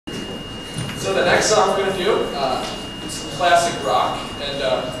So the next song we're going to do is some classic rock. And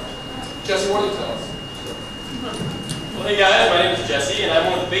Jesse, what do you tell us? Well, hey guys, my name is Jesse, and I'm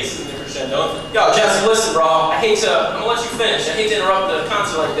one of the bassists in the CrescenDO'N'Ts. Yo, Jesse, listen, bro. I'm gonna let you finish. I hate to interrupt the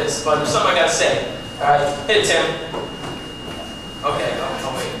concert like this, but there's something I gotta say. Alright, hit it, Tim. Okay,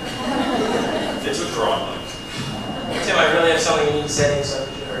 I'll wait. It's withdrawn. Tim, I really have something you need to say, so I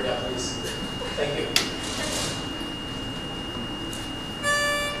need you to hurry up, please. Thank you.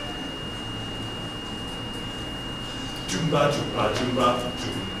 Jumba, jumba, jumba,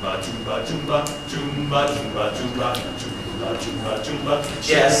 jumba, jumba, jumba, jumba, jumba, jumba, jumba, jumba, jumba.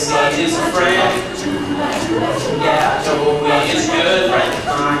 Jesse is a friend. Yeah, Joey is a good friend of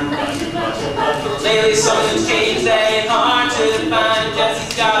mine. Lately something's changed that ain't hard to define.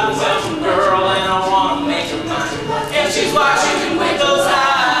 Jesse's got himself a girl and I wanna make her mine. And she's watching me with those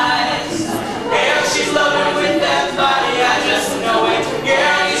eyes. And she's loving with that body, I just know it.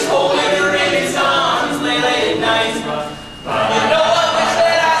 Yeah, he's holding her in his arms late at night. You know, I wish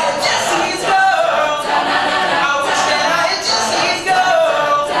that I had Jesse's girl. I wish that I had Jesse's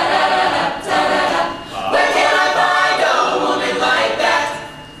girl. Where can I find a woman like that?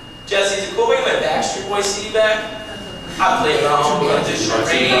 Jesse's a cool way my Backstreet Boys CD back. I play along with the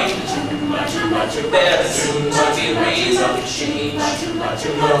charade. There seems to be ways of exchange. I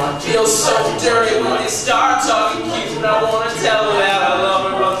feel so dirty when they start talking cute. I wanna tell her that I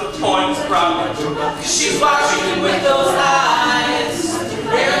love her, but the point is probably cause she's watching me with those eyes.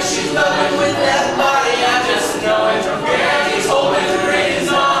 And she's loving with that body, I just know it. And he's holding her in his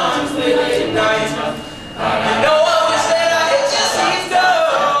arms late at night. You know, I wish that I had Jesse's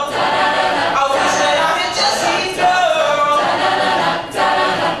girl. I wish that I had Jesse's girl.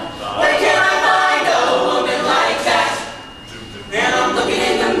 Where can I find a woman like that? And I'm looking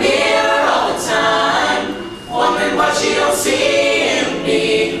in the mirror all the time, wondering what she don't see in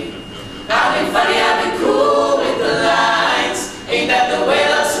me. I've been funny, I've been cool with the lines. Ain't that the way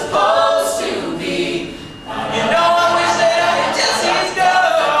love's supposed to be? You know, I wish that I had Jesse's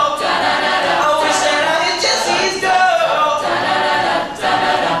girl. I wish that I had Jesse's girl.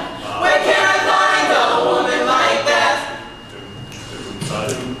 Where can I find a woman like that?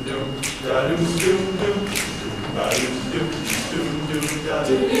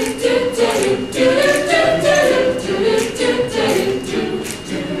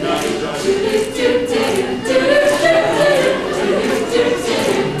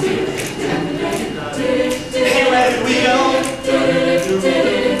 Hey, where did we go?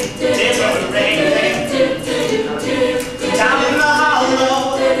 It's over the rain. Down in the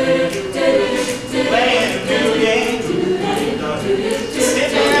hollow, playing a new game,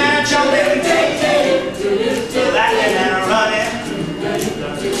 slipping and jumping, laughing and running.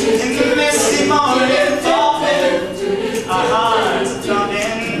 In the misty morning, falling, our hearts are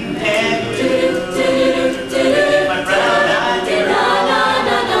thumping, and my brown-eyed girl.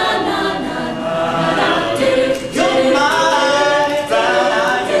 You're my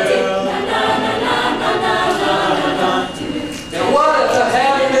brown-eyed girl. And what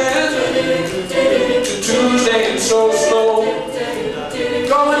happened to Tuesday and so slow?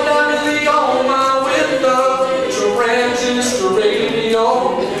 Going down to the Oma with the transistor radio.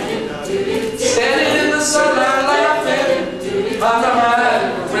 Standing in the sunlight laughing, behind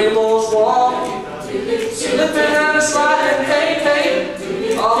the rainbow's wall. Slipping and sliding, hey,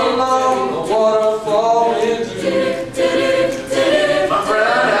 hey, all along the waterfall.